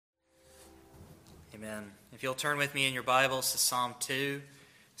Amen. If you'll turn with me in your Bibles to Psalm 2.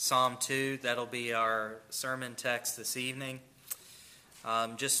 Psalm 2, that'll be our sermon text this evening.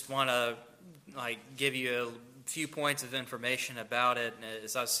 Just want to give you a few points of information about it.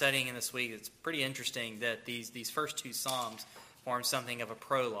 As I was studying in this week, it's pretty interesting that these first two Psalms form something of a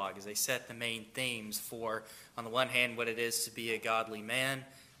prologue as they set the main themes for, on the one hand, what it is to be a godly man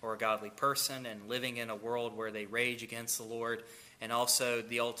or a godly person and living in a world where they rage against the Lord, and also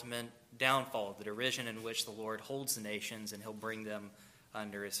the ultimate downfall, the derision in which the Lord holds the nations and he'll bring them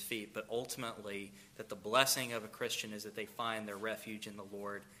under his feet. But ultimately, that the blessing of a Christian is that they find their refuge in the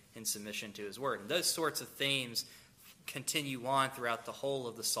Lord in submission to his word. And those sorts of themes continue on throughout the whole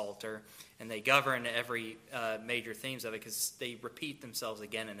of the Psalter, and they govern every major themes of it because they repeat themselves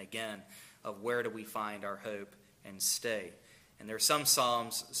again and again of where do we find our hope and stay. And there are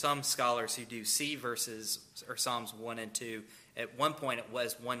some scholars who do see verses or Psalms 1 and 2. At one point it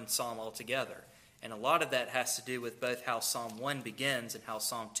was one psalm altogether. And a lot of that has to do with both how Psalm 1 begins and how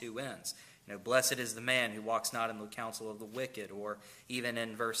Psalm 2 ends. Blessed is the man who walks not in the counsel of the wicked, or even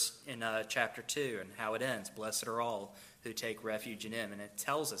in chapter 2 and how it ends. Blessed are all who take refuge in him. And it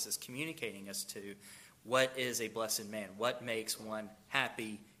tells us, it's communicating us to what is a blessed man, what makes one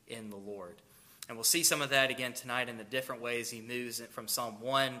happy in the Lord. And we'll see some of that again tonight in the different ways he moves it from Psalm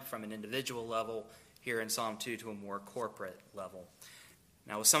 1 from an individual level here in Psalm 2 to a more corporate level.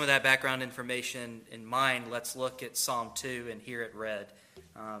 Now, with some of that background information in mind, let's look at Psalm 2 and hear it read.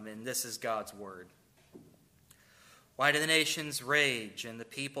 And this is God's word. Why do the nations rage and the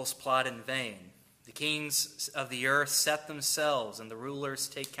peoples plot in vain? The kings of the earth set themselves, and the rulers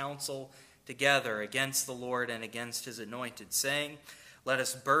take counsel together against the Lord and against his anointed, saying, let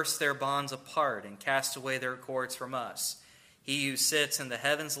us burst their bonds apart and cast away their cords from us. He who sits in the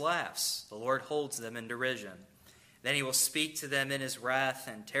heavens laughs. The Lord holds them in derision. Then he will speak to them in his wrath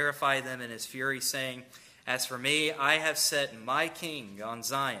and terrify them in his fury, saying, as for me, I have set my king on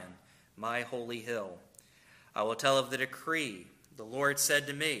Zion, my holy hill. I will tell of the decree. The Lord said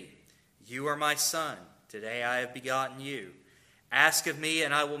to me, you are my son. Today I have begotten you. Ask of me,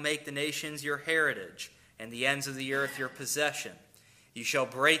 and I will make the nations your heritage, and the ends of the earth your possession. You shall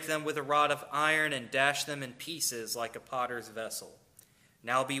break them with a rod of iron and dash them in pieces like a potter's vessel.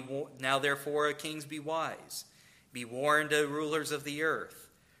 Now therefore, kings, be wise. Be warned, O rulers of the earth.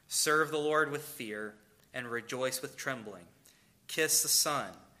 Serve the Lord with fear and rejoice with trembling. Kiss the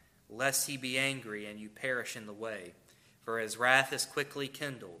Son, lest he be angry and you perish in the way. For his wrath is quickly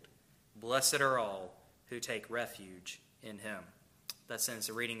kindled. Blessed are all who take refuge in him. That ends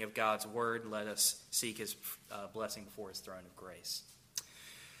the reading of God's word. Let us seek his blessing before his throne of grace.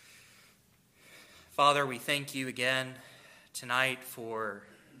 Father, we thank you again tonight for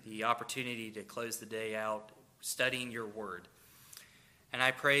the opportunity to close the day out studying your word. And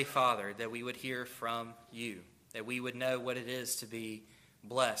I pray, Father, that we would hear from you, that we would know what it is to be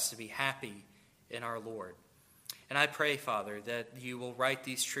blessed, to be happy in our Lord. And I pray, Father, that you will write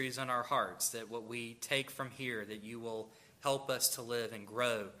these truths on our hearts, that what we take from here, that you will help us to live and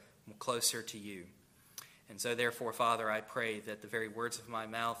grow closer to you. And so therefore, Father, I pray that the very words of my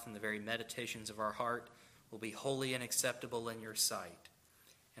mouth and the very meditations of our heart will be holy and acceptable in your sight.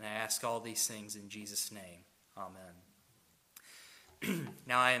 And I ask all these things in Jesus' name. Amen.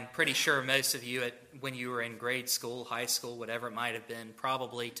 Now, I am pretty sure most of you, when you were in grade school, high school, whatever it might have been,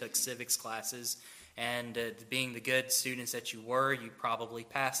 probably took civics classes. And being the good students that you were, you probably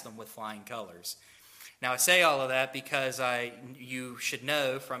passed them with flying colors. Now, I say all of that because you should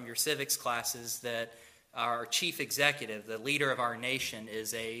know from your civics classes that our chief executive, the leader of our nation,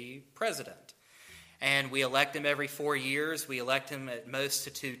 is a president. And we elect him every 4 years. We elect him at most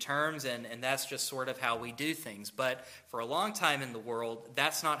to 2 terms, and that's just sort of how we do things. But for a long time in the world,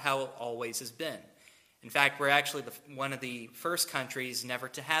 that's not how it always has been. In fact, we're actually one of the first countries never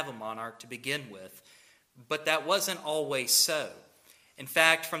to have a monarch to begin with. But that wasn't always so. In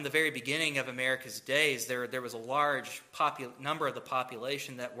fact, from the very beginning of America's days, there was a large number of the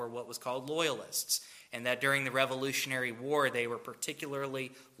population that were what was called loyalists, and that during the Revolutionary War, they were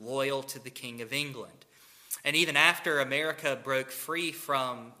particularly loyal to the King of England. And even after America broke free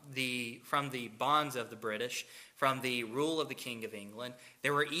from the bonds of the British, from the rule of the King of England,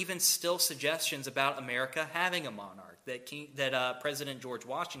 there were even still suggestions about America having a monarch, that President George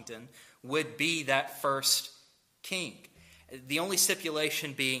Washington would be that first king. The only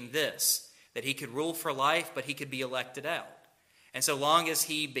stipulation being this, that he could rule for life, but he could be elected out. And so long as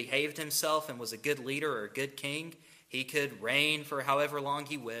he behaved himself and was a good leader or a good king, he could reign for however long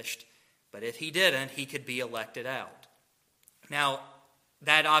he wished. But if he didn't, he could be elected out. Now,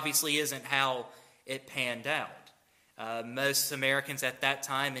 that obviously isn't how it panned out. Most Americans at that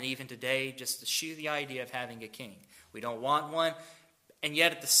time and even today just eschew the idea of having a king. We don't want one, and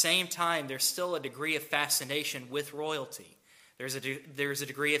yet at the same time, there's still a degree of fascination with royalty. There's a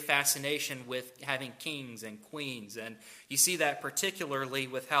degree of fascination with having kings and queens, and you see that particularly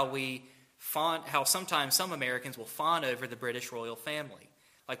with how sometimes some Americans will fawn over the British royal family.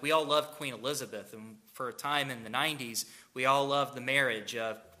 Like, we all loved Queen Elizabeth, and for a time in the 90s, we all loved the marriage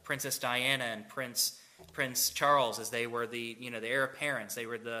of Princess Diana and Prince Charles, as they were the heir apparents. They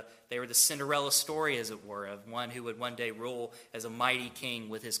were the Cinderella story, as it were, of one who would one day rule as a mighty king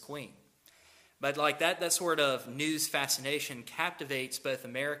with his queen. But like that sort of news fascination captivates both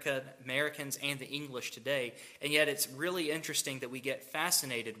Americans and the English today, and yet it's really interesting that we get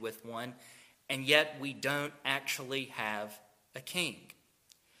fascinated with one, and yet we don't actually have a king.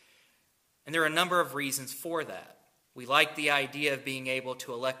 And there are a number of reasons for that. We like the idea of being able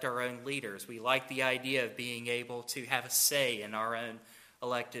to elect our own leaders. We like the idea of being able to have a say in our own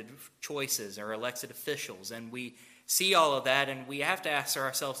elected choices or elected officials. And we see all of that, and we have to ask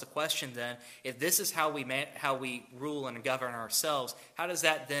ourselves the question then, if this is how we rule and govern ourselves, how does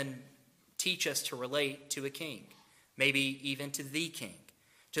that then teach us to relate to a king? Maybe even to the king,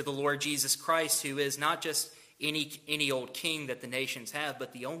 to the Lord Jesus Christ, who is not just any old king that the nations have,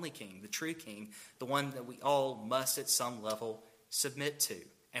 but the only king, the true king, the one that we all must at some level submit to,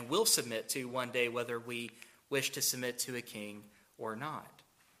 and will submit to one day whether we wish to submit to a king or not.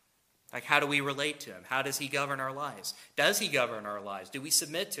 Like, how do we relate to him? How does he govern our lives? Does he govern our lives? Do we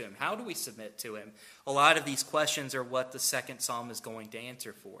submit to him? How do we submit to him? A lot of these questions are what the second psalm is going to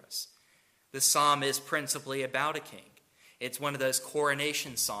answer for us. This psalm is principally about a king. It's one of those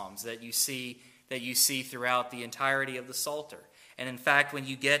coronation psalms that you see throughout the entirety of the Psalter. And in fact, when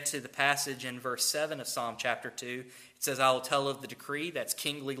you get to the passage in verse 7 of Psalm chapter 2, it says, "I will tell of the decree," that's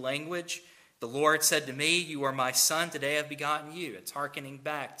kingly language. "The Lord said to me, you are my son, today I've begotten you." It's hearkening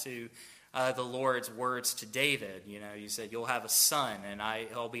back to the Lord's words to David. He said, "You'll have a son, and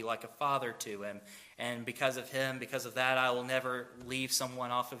I'll be like a father to him. And because of him, because of that, I will never leave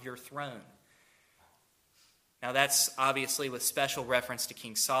someone off of your throne." Now that's obviously with special reference to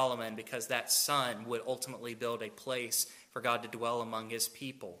King Solomon, because that son would ultimately build a place for God to dwell among his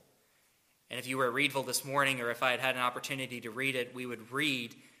people. And if you were at Readville this morning, or if I had an opportunity to read it, we would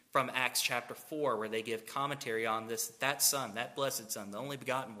read from Acts chapter 4, where they give commentary on this. That son, that blessed son, the only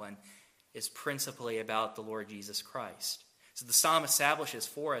begotten one, is principally about the Lord Jesus Christ. So the psalm establishes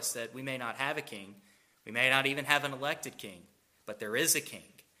for us that we may not have a king, we may not even have an elected king, but there is a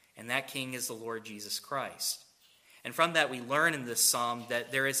king, and that king is the Lord Jesus Christ. And from that we learn in this psalm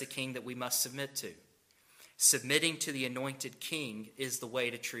that there is a king that we must submit to. Submitting to the anointed king is the way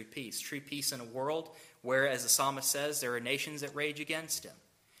to true peace. True peace in a world where, as the psalmist says, there are nations that rage against him.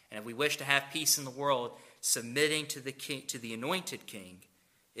 And if we wish to have peace in the world, submitting to the anointed king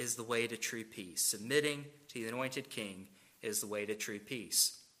is the way to true peace. Submitting to the anointed king is the way to true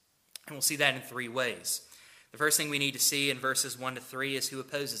peace. And we'll see that in three ways. The first thing we need to see in verses 1 to 3 is who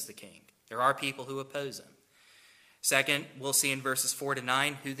opposes the king. There are people who oppose him. Second, we'll see in verses 4 to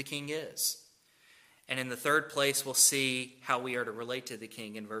 9 who the king is. And in the third place, we'll see how we are to relate to the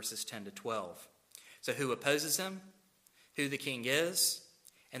king in verses 10 to 12. So who opposes him, who the king is,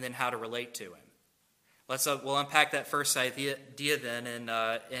 and then how to relate to him. We'll unpack that first idea then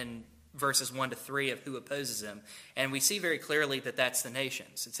in verses 1 to 3 of who opposes him. And we see very clearly that that's the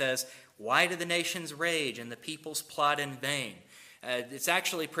nations. It says, "Why do the nations rage and the peoples plot in vain?" It's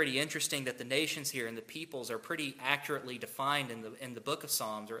actually pretty interesting that the nations here and the peoples are pretty accurately defined in the book of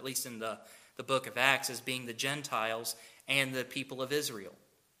Psalms, or at least in the book of Acts, as being the Gentiles and the people of Israel.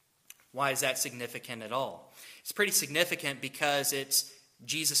 Why is that significant at all? It's pretty significant because it's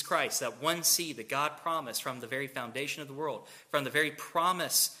Jesus Christ, that one seed that God promised from the very foundation of the world, from the very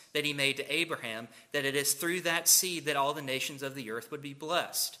promise that he made to Abraham, that it is through that seed that all the nations of the earth would be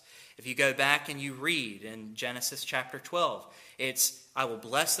blessed. If you go back and you read in Genesis chapter 12, it's, "I will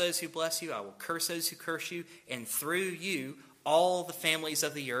bless those who bless you, I will curse those who curse you, and through you all the families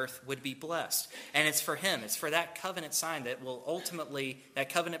of the earth would be blessed." And it's for him, it's for that covenant sign that will ultimately, that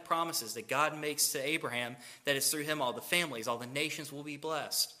covenant promises that God makes to Abraham, that it's through him all the families, all the nations will be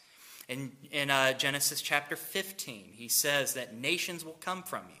blessed. In Genesis chapter 15, he says that nations will come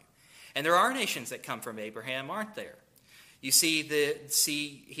from you. And there are nations that come from Abraham, aren't there? You see,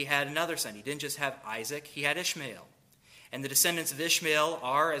 he had another son. He didn't just have Isaac, he had Ishmael. And the descendants of Ishmael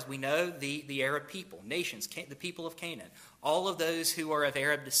are, as we know, the Arab people, nations, the people of Canaan. All of those who are of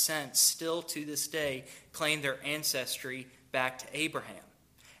Arab descent still to this day claim their ancestry back to Abraham.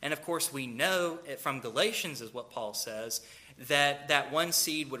 And of course we know from Galatians, is what Paul says, that one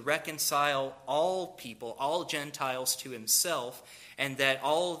seed would reconcile all people, all Gentiles to himself, and that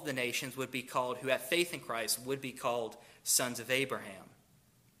all of the nations would be called, who have faith in Christ, would be called sons of Abraham.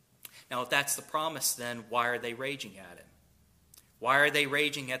 Now, if that's the promise, then why are they raging at him? Why are they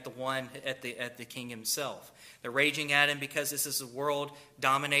raging at the king himself? They're raging at him because this is a world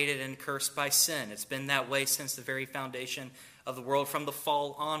dominated and cursed by sin. It's been that way since the very foundation of the world, from the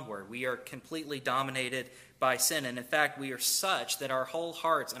fall onward. We are completely dominated by sin. And in fact, we are such that our whole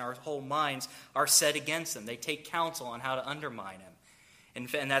hearts and our whole minds are set against him. They take counsel on how to undermine him.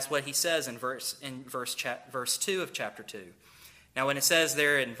 And that's what he says in verse 2 of chapter 2. Now, when it says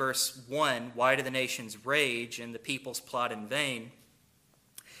there in verse 1, why do the nations rage and the peoples plot in vain?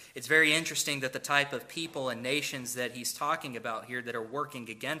 It's very interesting that the type of people and nations that he's talking about here that are working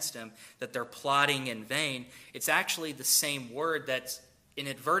against him, that they're plotting in vain, it's actually the same word that's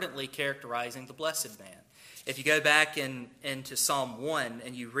inadvertently characterizing the blessed man. If you go back into Psalm 1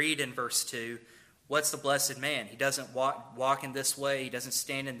 and you read in verse 2, what's the blessed man? He doesn't walk in this way, he doesn't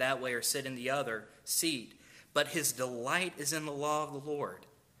stand in that way or sit in the other seat. But his delight is in the law of the Lord,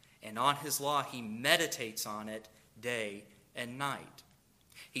 and on his law he meditates on it day and night.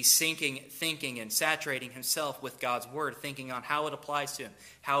 He's thinking and saturating himself with God's word, thinking on how it applies to him,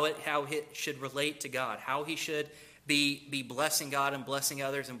 how it should relate to God, how he should be blessing God and blessing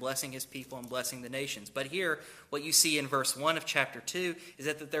others and blessing his people and blessing the nations. But here, what you see in verse 1 of chapter 2 is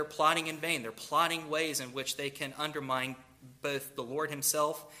that they're plotting in vain. They're plotting ways in which they can undermine both the Lord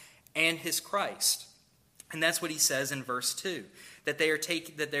himself and his Christ. And that's what he says in verse 2, that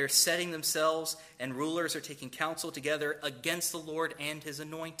they're setting themselves, and rulers are taking counsel together against the Lord and his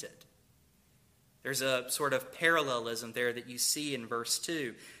anointed. There's a sort of parallelism there that you see in verse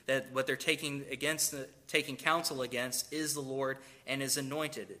 2, that what they're taking counsel against is the Lord and his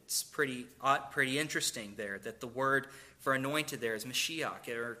anointed. It's pretty interesting there that the word for anointed there is Mashiach,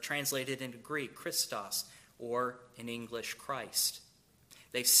 or translated into Greek, Christos, or in English, Christ.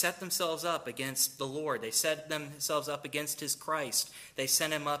 They set themselves up against the Lord. They set themselves up against his Christ. They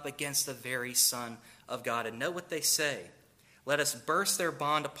set him up against the very Son of God. And note what they say. Let us burst their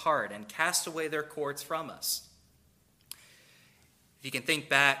bond apart and cast away their cords from us. If you can think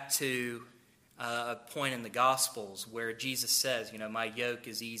back to a point in the Gospels where Jesus says, my yoke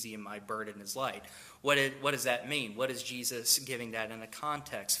is easy and my burden is light. What does that mean? What is Jesus giving that in a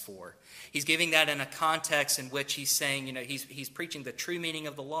context for? He's giving that in a context in which he's saying, he's preaching the true meaning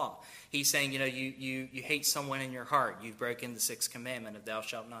of the law. He's saying, you hate someone in your heart. You've broken the sixth commandment of thou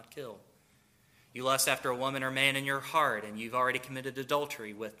shalt not kill. You lust after a woman or man in your heart, and you've already committed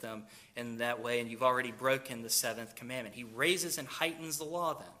adultery with them in that way, and you've already broken the seventh commandment. He raises and heightens the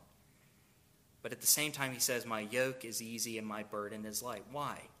law then. But at the same time, he says, my yoke is easy and my burden is light.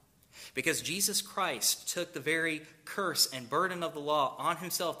 Why? Because Jesus Christ took the very curse and burden of the law on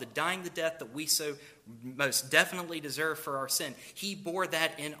himself, the dying the death that we so most definitely deserve for our sin. He bore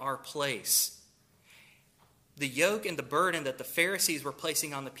that in our place. The yoke and the burden that the Pharisees were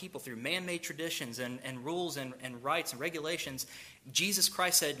placing on the people through man-made traditions and rules and rights and regulations, Jesus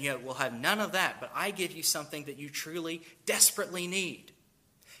Christ said, we'll have none of that, but I give you something that you truly, desperately need.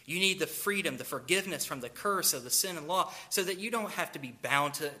 You need the freedom, the forgiveness from the curse of the sin and law, so that you don't have to be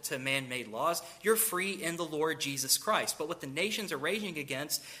bound to man-made laws. You're free in the Lord Jesus Christ. But what the nations are raging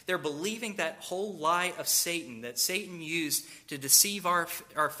against, they're believing that whole lie of Satan, that Satan used to deceive our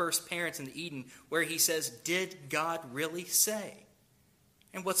first parents in Eden, where he says, did God really say?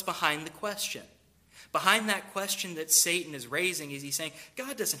 And what's behind the question? Behind that question that Satan is raising is he's saying,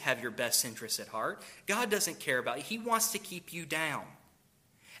 God doesn't have your best interests at heart. God doesn't care about you. He wants to keep you down.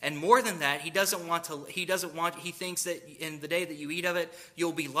 And more than that, he thinks that in the day that you eat of it,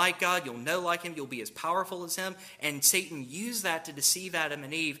 you'll be like God, you'll know like him, you'll be as powerful as him. And Satan used that to deceive Adam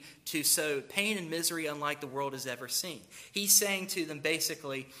and Eve, to sow pain and misery unlike the world has ever seen. He's saying to them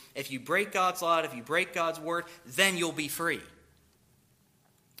basically, if you break God's law, if you break God's word, then you'll be free.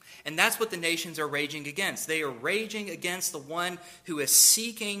 And that's what the nations are raging against. They are raging against the one who is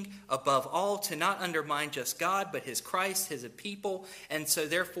seeking above all to not undermine just God, but his Christ, his people, and so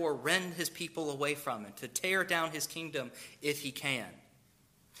therefore rend his people away from him, to tear down his kingdom if he can.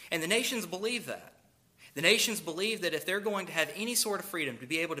 And the nations believe that. The nations believe that if they're going to have any sort of freedom, to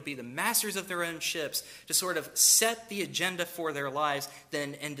be able to be the masters of their own ships, to sort of set the agenda for their lives,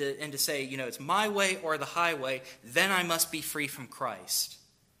 and to say, it's my way or the highway, then I must be free from Christ.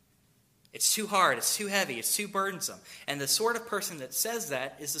 It's too hard, it's too heavy, it's too burdensome. And the sort of person that says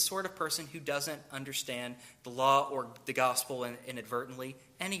that is the sort of person who doesn't understand the law or the gospel inadvertently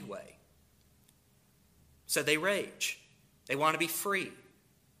anyway. So they rage. They want to be free,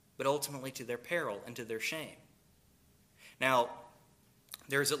 but ultimately to their peril and to their shame. Now,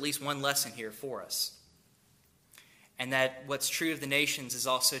 there's at least one lesson here for us. And that what's true of the nations is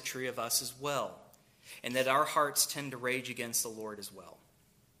also true of us as well. And that our hearts tend to rage against the Lord as well.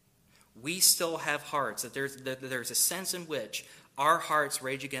 We still have hearts. That there's a sense in which our hearts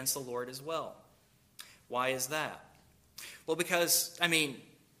rage against the Lord as well. Why is that? Well, because, I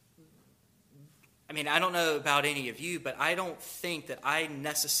don't know about any of you, but I don't think that I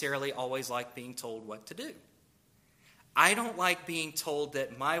necessarily always like being told what to do. I don't like being told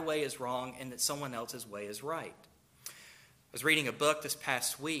that my way is wrong and that someone else's way is right. I was reading a book this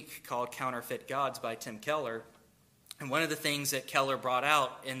past week called Counterfeit Gods by Tim Keller. And one of the things that Keller brought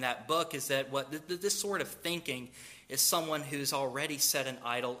out in that book is that this sort of thinking is someone who's already set an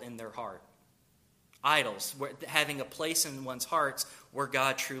idol in their heart. Idols, having a place in one's hearts where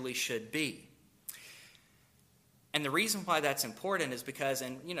God truly should be. And the reason why that's important is because,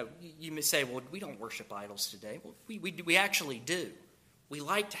 and you may say, well, we don't worship idols today. Well, we actually do. We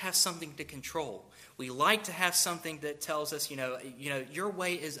like to have something to control. We like to have something that tells us, your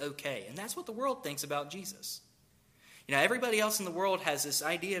way is okay. And that's what the world thinks about Jesus. Everybody else in the world has this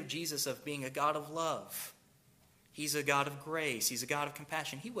idea of Jesus of being a God of love. He's a God of grace. He's a God of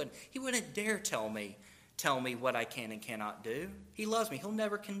compassion. He wouldn't dare tell me what I can and cannot do. He loves me. He'll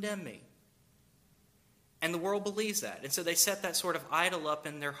never condemn me. And the world believes that. And so they set that sort of idol up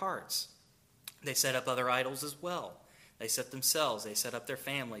in their hearts. They set up other idols as well. They set themselves. They set up their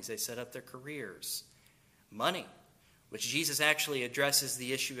families. They set up their careers. Money, which Jesus actually addresses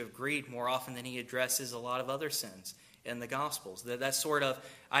the issue of greed more often than he addresses a lot of other sins in the Gospels. That sort of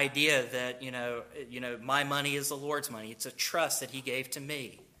idea that, my money is the Lord's money. It's a trust that he gave to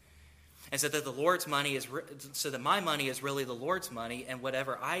me. And so that the Lord's money is, so that my money is really the Lord's money, and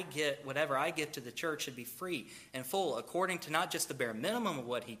whatever I give to the church should be free and full, according to not just the bare minimum of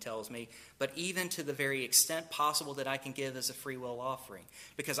what he tells me, but even to the very extent possible that I can give as a free will offering.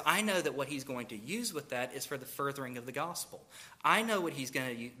 Because I know that what he's going to use with that is for the furthering of the gospel. I know what he's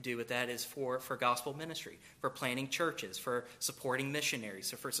going to do with that is for gospel ministry, for planting churches, for supporting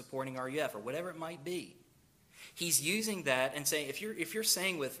missionaries, or for supporting RUF, or whatever it might be. He's using that and saying, if you're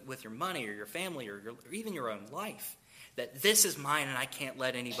saying with your money or your family or even your own life that this is mine and I can't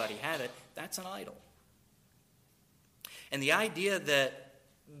let anybody have it, that's an idol. And the idea that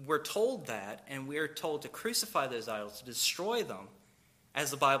we're told that, and we're told to crucify those idols, to destroy them,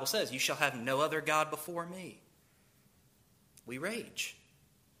 as the Bible says, you shall have no other God before me. We rage,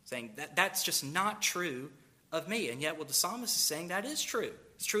 saying that's just not true of me. And yet what the psalmist is saying, that is true.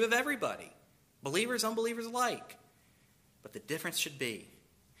 It's true of everybody. Believers, unbelievers alike. But the difference should be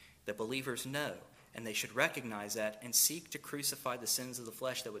that believers know, and they should recognize that and seek to crucify the sins of the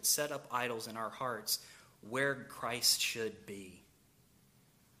flesh that would set up idols in our hearts where Christ should be.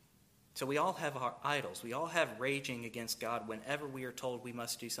 So we all have our idols. We all have raging against God whenever we are told we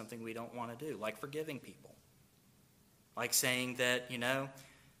must do something we don't want to do, like forgiving people. Like saying that,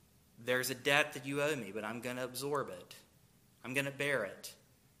 there's a debt that you owe me, but I'm going to absorb it. I'm going to bear it.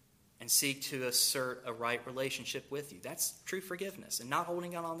 And seek to assert a right relationship with you. That's true forgiveness and not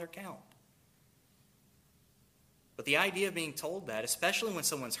holding it on their account. But the idea of being told that, especially when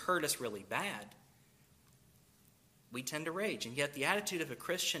someone's hurt us really bad, we tend to rage. And yet the attitude of a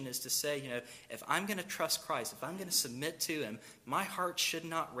Christian is to say, if I'm going to trust Christ, if I'm going to submit to him, my heart should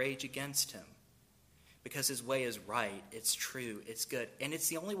not rage against him. Because his way is right, it's true, it's good, and it's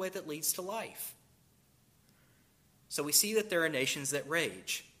the only way that leads to life. So we see that there are nations that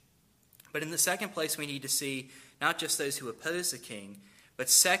rage. But in the second place, we need to see not just those who oppose the king, but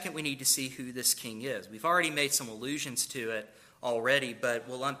second, we need to see who this king is. We've already made some allusions to it already, but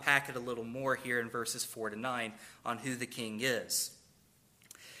we'll unpack it a little more here in verses 4 to 9 on who the king is.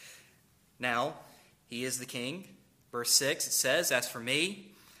 Now, he is the king. Verse 6, it says, "As for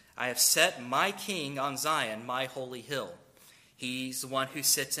me, I have set my king on Zion, my holy hill." He's the one who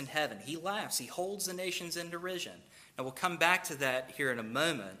sits in heaven. He laughs. He holds the nations in derision. Now, we'll come back to that here in a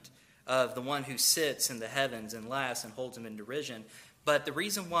moment, of the one who sits in the heavens and laughs and holds them in derision. But the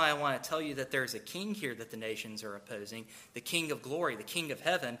reason why I want to tell you that there's a king here that the nations are opposing, the king of glory, the king of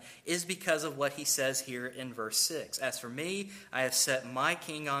heaven, is because of what he says here in verse 6. "As for me, I have set my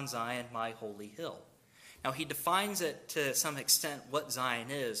king on Zion, my holy hill." Now, he defines it to some extent what Zion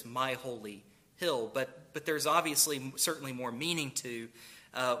is, my holy hill, but there's obviously certainly more meaning to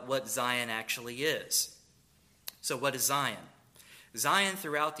what Zion actually is. So what is Zion? Zion,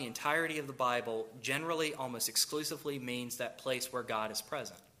 throughout the entirety of the Bible, generally, almost exclusively means that place where God is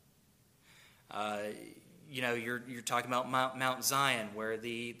present. You're talking about Mount Zion, where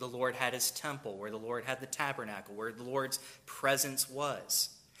the Lord had his temple, where the Lord had the tabernacle, where the Lord's presence was.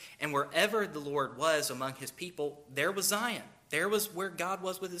 And wherever the Lord was among his people, there was Zion. There was where God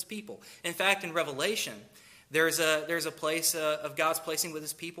was with his people. In fact, in Revelation, there's a place of God's placing with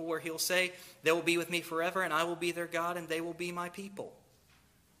his people where he'll say, they will be with me forever, and I will be their God, and they will be my people.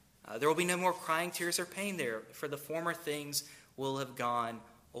 There will be no more crying, tears, or pain there, for the former things will have gone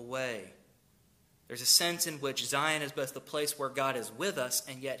away. There's a sense in which Zion is both the place where God is with us,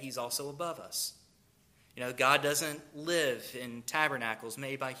 and yet he's also above us. You know, God doesn't live in tabernacles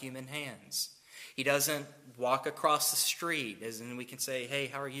made by human hands. He doesn't walk across the street, as in we can say, hey,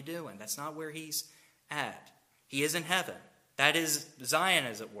 how are you doing? That's not where he's at. He is in heaven. That is Zion,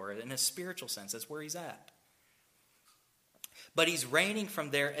 as it were, in a spiritual sense. That's where he's at. But he's reigning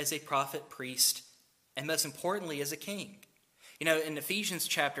from there as a prophet, priest, and most importantly, as a king. You know, in Ephesians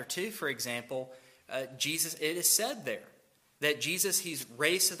chapter 2, for example, Jesus, it is said there that Jesus, he's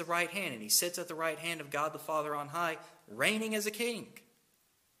raised to the right hand, and he sits at the right hand of God the Father on high, reigning as a king.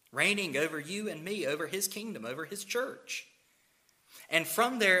 Reigning over you and me, over his kingdom, over his church. And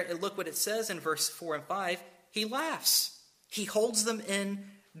from there, look what it says in verse 4 and 5, he laughs. He holds them in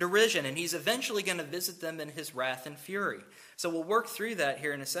derision, and he's eventually going to visit them in his wrath and fury. So we'll work through that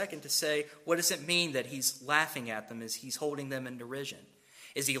here in a second to say, what does it mean that he's laughing at them as he's holding them in derision?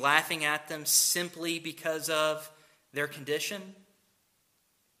 Is he laughing at them simply because of their condition,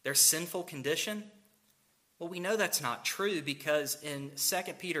 their sinful condition? Well, we know that's not true because in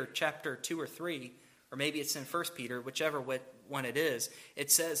 2 Peter chapter 2 or 3, or maybe it's in 1 Peter, whichever one it is,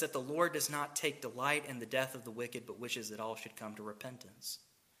 it says that the Lord does not take delight in the death of the wicked, but wishes that all should come to repentance.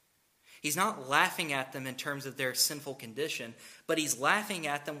 He's not laughing at them in terms of their sinful condition, but he's laughing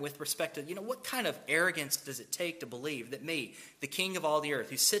at them with respect to, what kind of arrogance does it take to believe that me, the King of all the earth,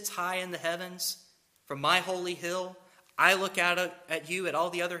 who sits high in the heavens, from my holy hill, I look out at you at all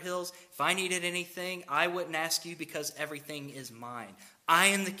the other hills. If I needed anything, I wouldn't ask you because everything is mine. I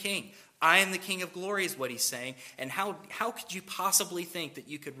am the king. I am the King of glory is what he's saying. And how could you possibly think that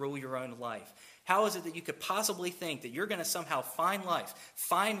you could rule your own life? How is it that you could possibly think that you're going to somehow find life,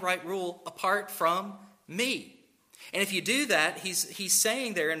 find right rule apart from me? And if you do that, he's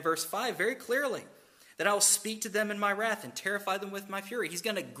saying there in verse 5 very clearly that I will speak to them in my wrath and terrify them with my fury. He's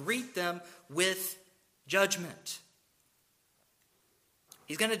going to greet them with judgment.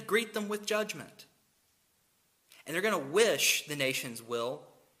 He's going to greet them with judgment. And they're going to wish, the nations will,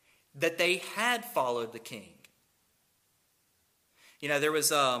 that they had followed the king. There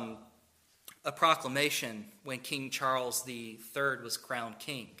was a proclamation when King Charles III was crowned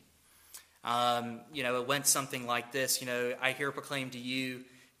king. It went something like this. I here proclaim to you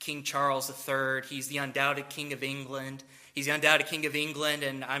King Charles III. He's the undoubted King of England. He's the undoubted King of England,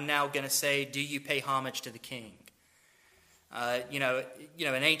 and I'm now going to say, do you pay homage to the king?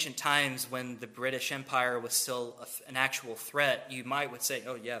 In ancient times when the British Empire was still an actual threat, you would say,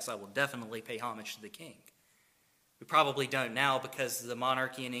 oh yes, I will definitely pay homage to the king. We probably don't now because the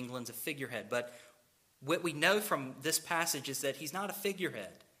monarchy in England's a figurehead. But what we know from this passage is that he's not a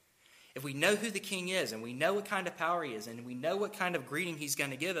figurehead. If we know who the king is and we know what kind of power he is and we know what kind of greeting he's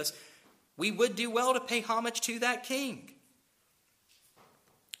going to give us, we would do well to pay homage to that king.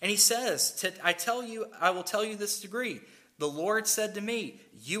 And he says, I will tell you this degree. The Lord said to me,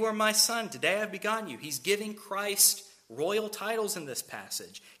 you are my son. Today I have begotten you. He's giving Christ royal titles in this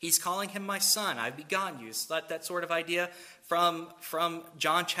passage. He's calling him my son. I've begotten you. It's that sort of idea from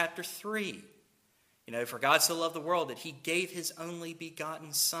John chapter 3. For God so loved the world that he gave his only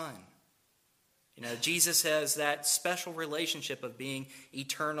begotten son. Jesus has that special relationship of being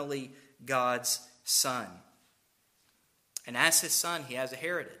eternally God's son. And as his son, he has a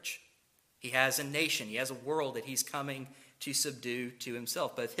heritage. He has a nation. He has a world that he's coming to subdue to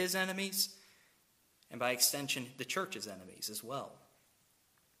himself, both his enemies and by extension the church's enemies as well.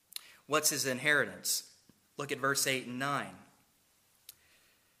 What's his inheritance? Look at verse 8 and 9.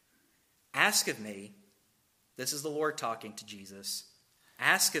 Ask of me, this is the Lord talking to Jesus,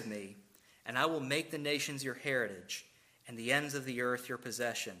 ask of me, and I will make the nations your heritage and the ends of the earth your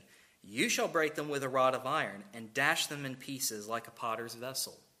possession. You shall break them with a rod of iron and dash them in pieces like a potter's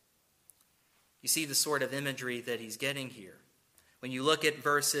vessel. You see the sort of imagery that he's getting here. When you look at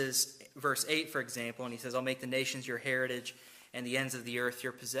verse 8, for example, and he says, I'll make the nations your heritage and the ends of the earth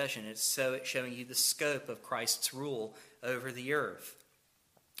your possession. It's showing you the scope of Christ's rule over the earth.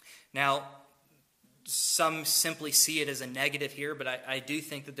 Now, some simply see it as a negative here, but I do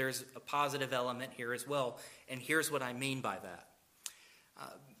think that there's a positive element here as well. And here's what I mean by that.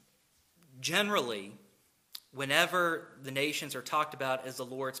 Generally, whenever the nations are talked about as the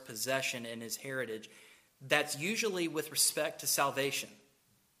Lord's possession and his heritage, that's usually with respect to salvation.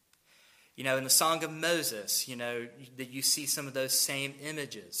 In the Song of Moses, that you see some of those same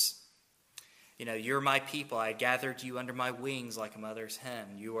images. You're my people. I gathered you under my wings like a mother's hen.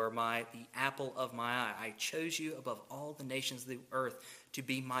 You are the apple of my eye. I chose you above all the nations of the earth to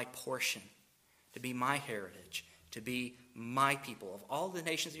be my portion, to be my heritage, to be my people. Of all the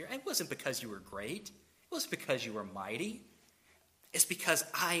nations of the earth, it wasn't because you were great. It wasn't because you were mighty. It's because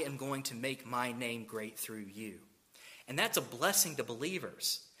I am going to make my name great through you. And that's a blessing to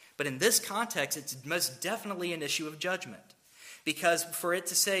believers. But in this context, it's most definitely an issue of judgment. Because for it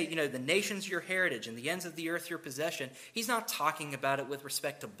to say, the nations your heritage and the ends of the earth your possession, he's not talking about it with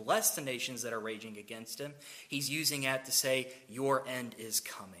respect to bless the nations that are raging against him. He's using it to say, your end is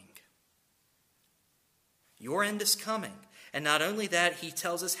coming. Your end is coming. And not only that, he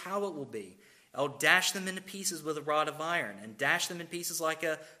tells us how it will be. I'll dash them into pieces with a rod of iron and dash them in pieces like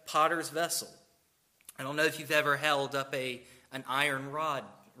a potter's vessel. I don't know if you've ever held up an iron rod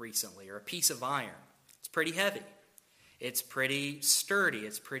recently or a piece of iron. It's pretty heavy. It's pretty sturdy.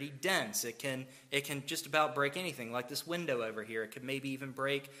 It's pretty dense. It can just about break anything, like this window over here. It could maybe even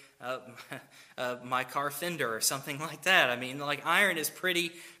break my car fender or something like that. I mean, iron is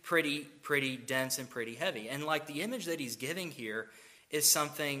pretty dense and pretty heavy. And the image that he's giving here is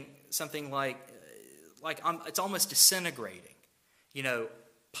something like it's almost disintegrating.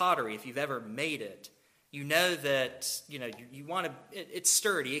 Pottery, if you've ever made it, that you want to. It's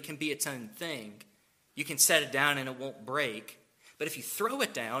sturdy. It can be its own thing. You can set it down and it won't break. But if you throw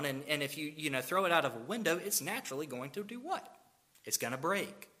it down and if you throw it out of a window, it's naturally going to do what? It's going to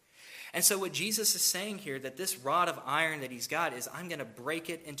break. And so what Jesus is saying here, that this rod of iron that he's got is, I'm going to break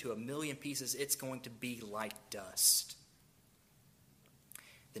it into a million pieces. It's going to be like dust.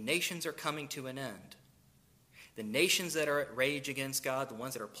 The nations are coming to an end. The nations that are at rage against God, the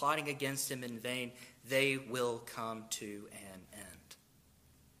ones that are plotting against him in vain, they will come to an end.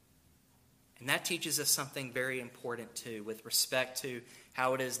 And that teaches us something very important too, with respect to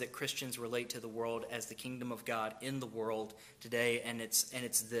how it is that Christians relate to the world as the kingdom of God in the world today. And it's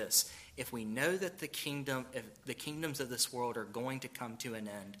this: if we know that the kingdoms of this world are going to come to an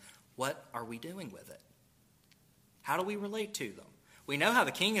end, what are we doing with it? How do we relate to them? We know how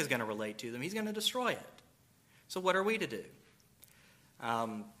the king is going to relate to them. He's going to destroy it. So what are we to do?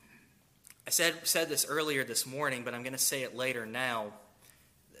 I said this earlier this morning, but I'm going to say it later now.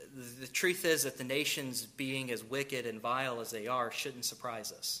 The truth is that the nations being as wicked and vile as they are shouldn't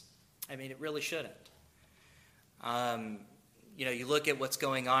surprise us. I mean, it really shouldn't. You look at what's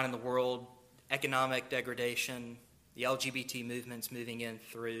going on in the world, economic degradation, the LGBT movements moving in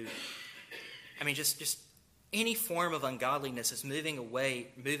through. I mean, just any form of ungodliness is moving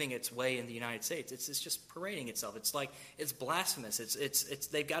its way in the United States. It's just parading itself. It's blasphemous. It's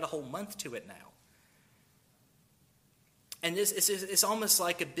they've got a whole month to it now. And it's almost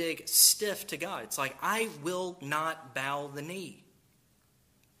like a big stiff to God. It's like, I will not bow the knee.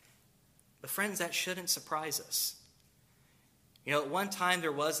 But friends, that shouldn't surprise us. At one time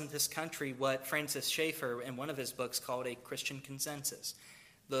there was in this country what Francis Schaeffer in one of his books called a Christian consensus.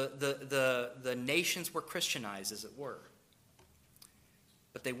 The nations were Christianized, as it were.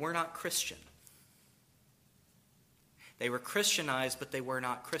 But they were not Christian. They were Christianized, but they were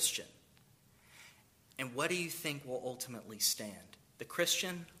not Christian. And what do you think will ultimately stand? The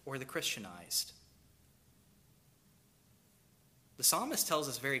Christian or the Christianized? The psalmist tells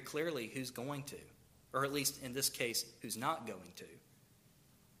us very clearly who's going to, or at least in this case, who's not going to.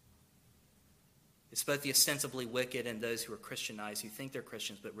 It's both the ostensibly wicked and those who are Christianized, who think they're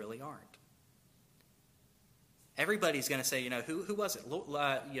Christians but really aren't. Everybody's going to say, who was it?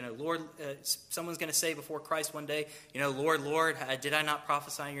 Lord, someone's going to say before Christ one day, Lord, did I not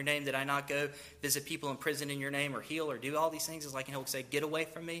prophesy in your name? Did I not go visit people in prison in your name or heal or do all these things? It's like, he'll say, get away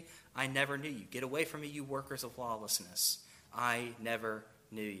from me. I never knew you. Get away from me, you workers of lawlessness. I never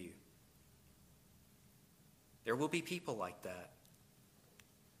knew you. There will be people like that.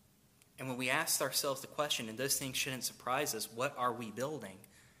 And when we ask ourselves the question, and those things shouldn't surprise us, what are we building?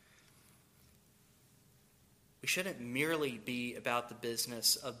 We shouldn't merely be about the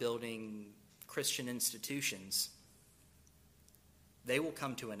business of building Christian institutions. They will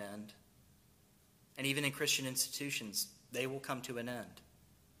come to an end. And even in Christian institutions, they will come to an end.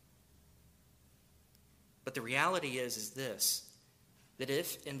 But the reality is this, that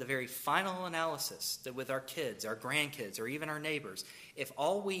if in the very final analysis, that with our kids, our grandkids, or even our neighbors, if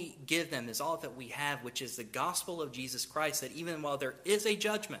all we give them is all that we have, which is the gospel of Jesus Christ, that even while there is a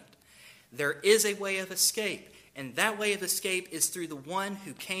judgment, there is a way of escape. And that way of escape is through the one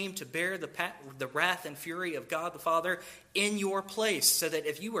who came to bear the wrath and fury of God the Father in your place, so that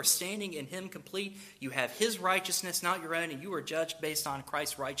if you are standing in him complete, you have his righteousness, not your own, and you are judged based on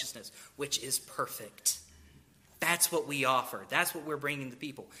Christ's righteousness, which is perfect. That's what we offer. That's what we're bringing to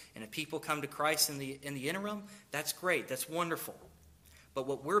people. And if people come to Christ in the interim, that's great. That's wonderful. But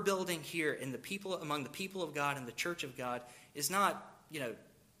what we're building here among the people of God and the church of God is not,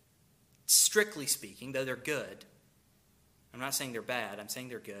 strictly speaking, though they're good. I'm not saying they're bad. I'm saying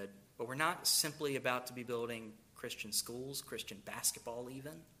they're good. But we're not simply about to be building Christian schools, Christian basketball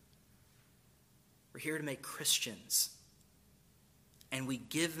even. We're here to make Christians. And we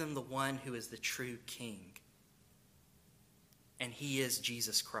give them the one who is the true King. And he is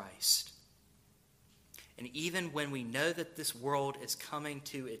Jesus Christ. And even when we know that this world is coming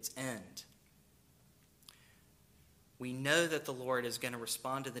to its end, we know that the Lord is going to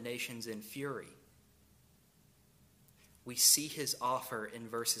respond to the nations in fury. We see his offer in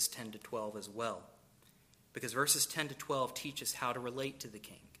verses 10 to 12 as well. Because verses 10 to 12 teach us how to relate to the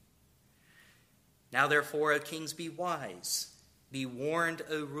king. Now therefore, O kings, be wise. Be warned,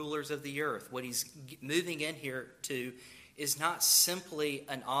 O rulers of the earth. What he's moving in here to is not simply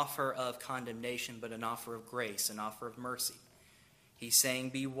an offer of condemnation, but an offer of grace, an offer of mercy. He's saying,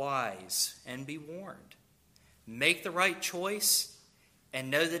 be wise and be warned. Make the right choice,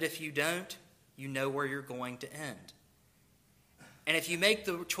 and know that if you don't, you know where you're going to end. And if you make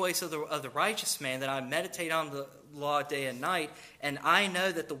the choice of the righteous man, that I meditate on the law day and night, and I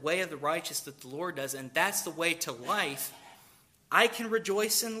know that the way of the righteous that the Lord does, and that's the way to life, I can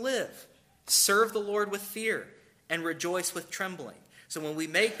rejoice and live. Serve the Lord with fear, and rejoice with trembling. So when we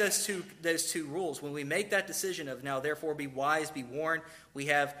make those two rules, when we make that decision of now therefore be wise, be warned, we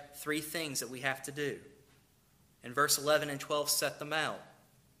have three things that we have to do. And verse 11 and 12 set them out.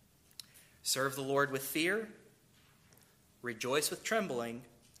 Serve the Lord with fear, rejoice with trembling,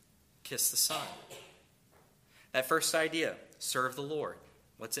 kiss the Son. That first idea, serve the Lord.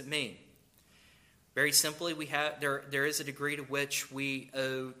 What's it mean? Very simply, there is a degree to which we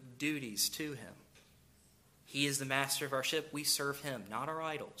owe duties to him. He is the master of our ship. We serve him, not our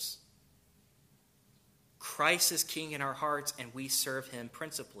idols. Christ is king in our hearts, and we serve him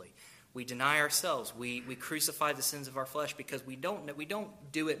principally. We deny ourselves. We crucify the sins of our flesh because we don't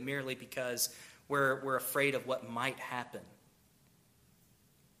do it merely because we're afraid of what might happen.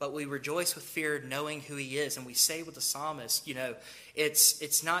 But we rejoice with fear, knowing who he is, and we say with the psalmist,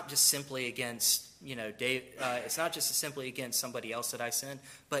 it's not just simply against it's not just simply against somebody else that I sinned,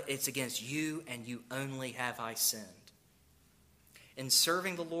 but it's against you, and you only have I sinned. In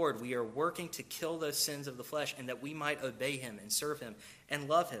serving the Lord, we are working to kill those sins of the flesh, and that we might obey him and serve him and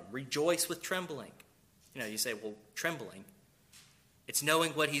love him. Rejoice with trembling. You say, well, trembling. It's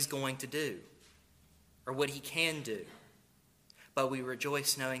knowing what he's going to do or what he can do. But we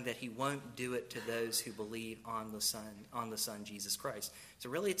rejoice knowing that he won't do it to those who believe on the Son, Jesus Christ. So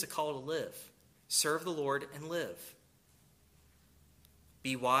really it's a call to live. Serve the Lord and live.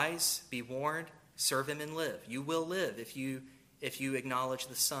 Be wise, be warned, serve him and live. You will live if you acknowledge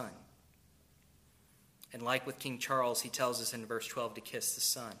the Son. And like with King Charles, he tells us in verse 12 to kiss the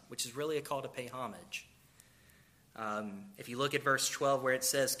Son, which is really a call to pay homage. If you look at verse 12 where it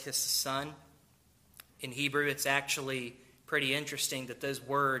says kiss the Son, in Hebrew it's actually pretty interesting that those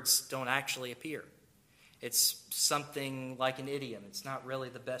words don't actually appear. It's something like an idiom. It's not really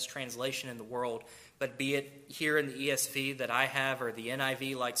the best translation in the world, but be it here in the ESV that I have or the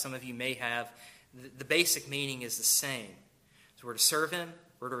NIV like some of you may have, the basic meaning is the same. So we're to serve him,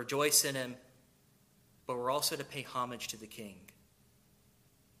 we're to rejoice in him, but we're also to pay homage to the King.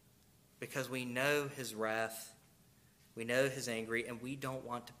 Because we know his wrath, we know his anger, and we don't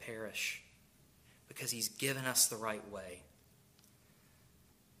want to perish because he's given us the right way.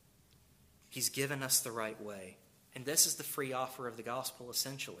 He's given us the right way. And this is the free offer of the gospel,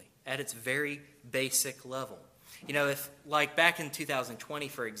 essentially, at its very basic level. If, like back in 2020,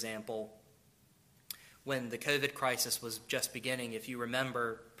 for example, when the COVID crisis was just beginning, if you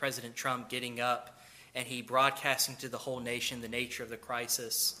remember President Trump getting up and he broadcasting to the whole nation the nature of the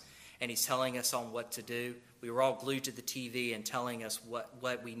crisis, and he's telling us on what to do, we were all glued to the TV and telling us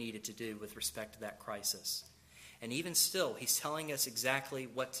what we needed to do with respect to that crisis. And even still, he's telling us exactly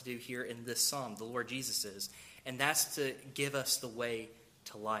what to do here in this psalm, the Lord Jesus is. And that's to give us the way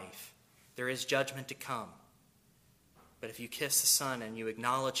to life. There is judgment to come. But if you kiss the Son and you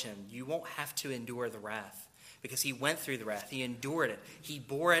acknowledge him, you won't have to endure the wrath. Because he went through the wrath. He endured it. He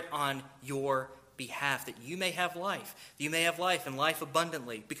bore it on your behalf, that you may have life. That you may have life and life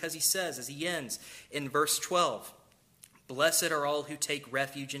abundantly. Because he says, as he ends in verse 12, Blessed are all who take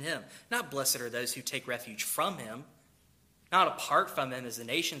refuge in him. Not blessed are those who take refuge from him, not apart from him as the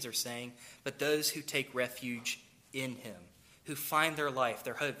nations are saying, but those who take refuge in him, who find their life,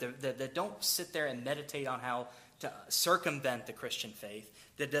 their hope, that don't sit there and meditate on how to circumvent the Christian faith,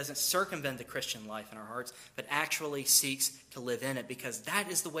 that doesn't circumvent the Christian life in our hearts, but actually seeks to live in it, because that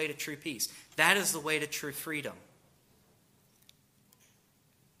is the way to true peace. That is the way to true freedom.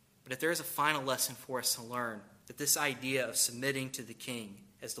 But if there is a final lesson for us to learn, that this idea of submitting to the king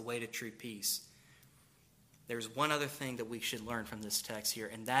as the way to true peace, there's one other thing that we should learn from this text here,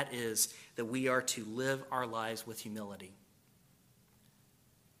 and that is that we are to live our lives with humility.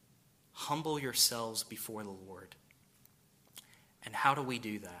 Humble yourselves before the Lord. And how do we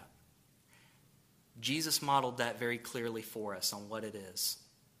do that? Jesus modeled that very clearly for us on what it is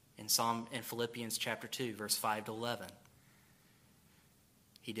in Philippians chapter 2, verse 5 to 11.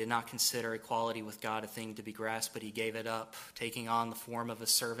 He did not consider equality with God a thing to be grasped, but he gave it up, taking on the form of a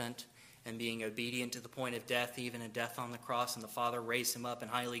servant and being obedient to the point of death, even in death on the cross. And the Father raised him up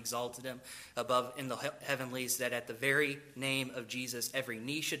and highly exalted him above in the heavenlies, that at the very name of Jesus every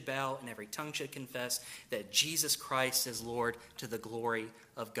knee should bow and every tongue should confess that Jesus Christ is Lord, to the glory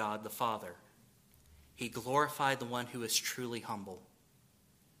of God the Father. He glorified the one who is truly humble,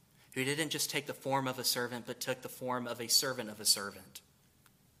 who didn't just take the form of a servant, but took the form of a servant of a servant.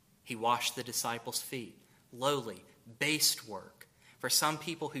 He washed the disciples' feet, lowly, based work. For some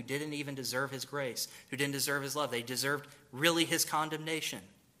people who didn't even deserve his grace, who didn't deserve his love, they deserved really his condemnation.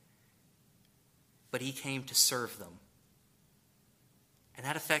 But he came to serve them. And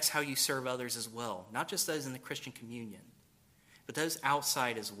that affects how you serve others as well. Not just those in the Christian communion, but those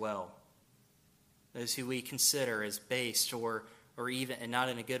outside as well. Those who we consider as based or even, and not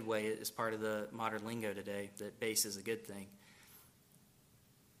in a good way as part of the modern lingo today, that base is a good thing.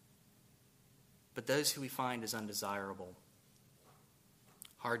 But those who we find as undesirable,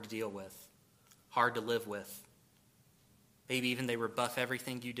 hard to deal with, hard to live with. Maybe even they rebuff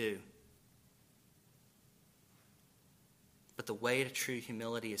everything you do. But the way to true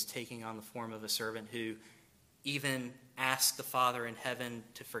humility is taking on the form of a servant who even asked the Father in heaven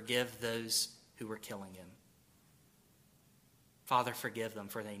to forgive those who were killing him. Father, forgive them,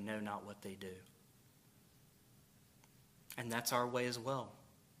 for they know not what they do. And that's our way as well.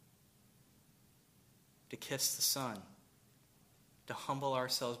 To kiss the Son, to humble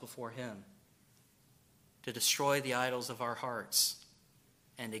ourselves before him, to destroy the idols of our hearts,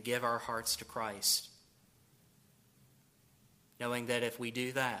 and to give our hearts to Christ. Knowing that if we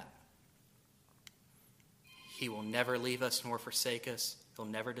do that, he will never leave us nor forsake us. He'll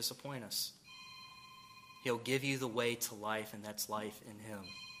never disappoint us. He'll give you the way to life, and that's life in him.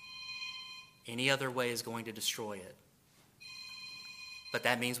 Any other way is going to destroy it. But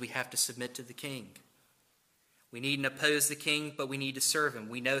that means we have to submit to the king. We needn't oppose the king, but we need to serve him.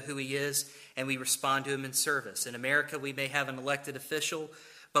 We know who he is, and we respond to him in service. In America, we may have an elected official,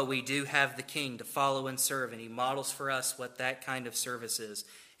 but we do have the king to follow and serve, and he models for us what that kind of service is.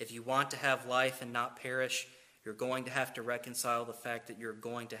 If you want to have life and not perish, you're going to have to reconcile the fact that you're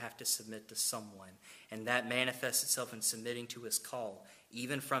going to have to submit to someone. And that manifests itself in submitting to his call,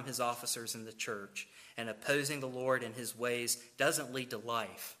 even from his officers in the church. And opposing the Lord and his ways doesn't lead to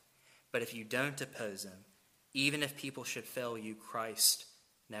life. But if you don't oppose him, even if people should fail you, Christ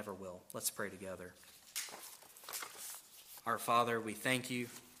never will. Let's pray together. Our Father, we thank you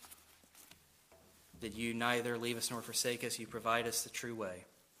that you neither leave us nor forsake us. You provide us the true way.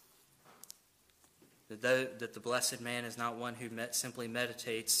 That the blessed man is not one who simply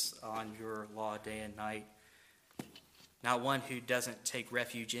meditates on your law day and night, not one who doesn't take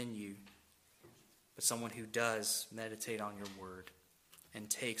refuge in you, but someone who does meditate on your word and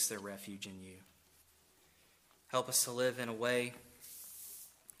takes their refuge in you. Help us to live in a way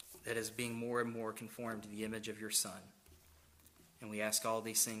that is being more and more conformed to the image of your Son. And we ask all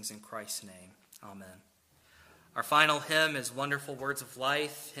these things in Christ's name. Amen. Our final hymn is Wonderful Words of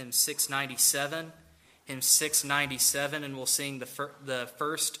Life, hymn 697. Hymn 697, and we'll sing the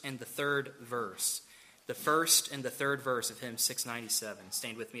first and the third verse. The first and the third verse of hymn 697.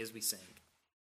 Stand with me as we sing.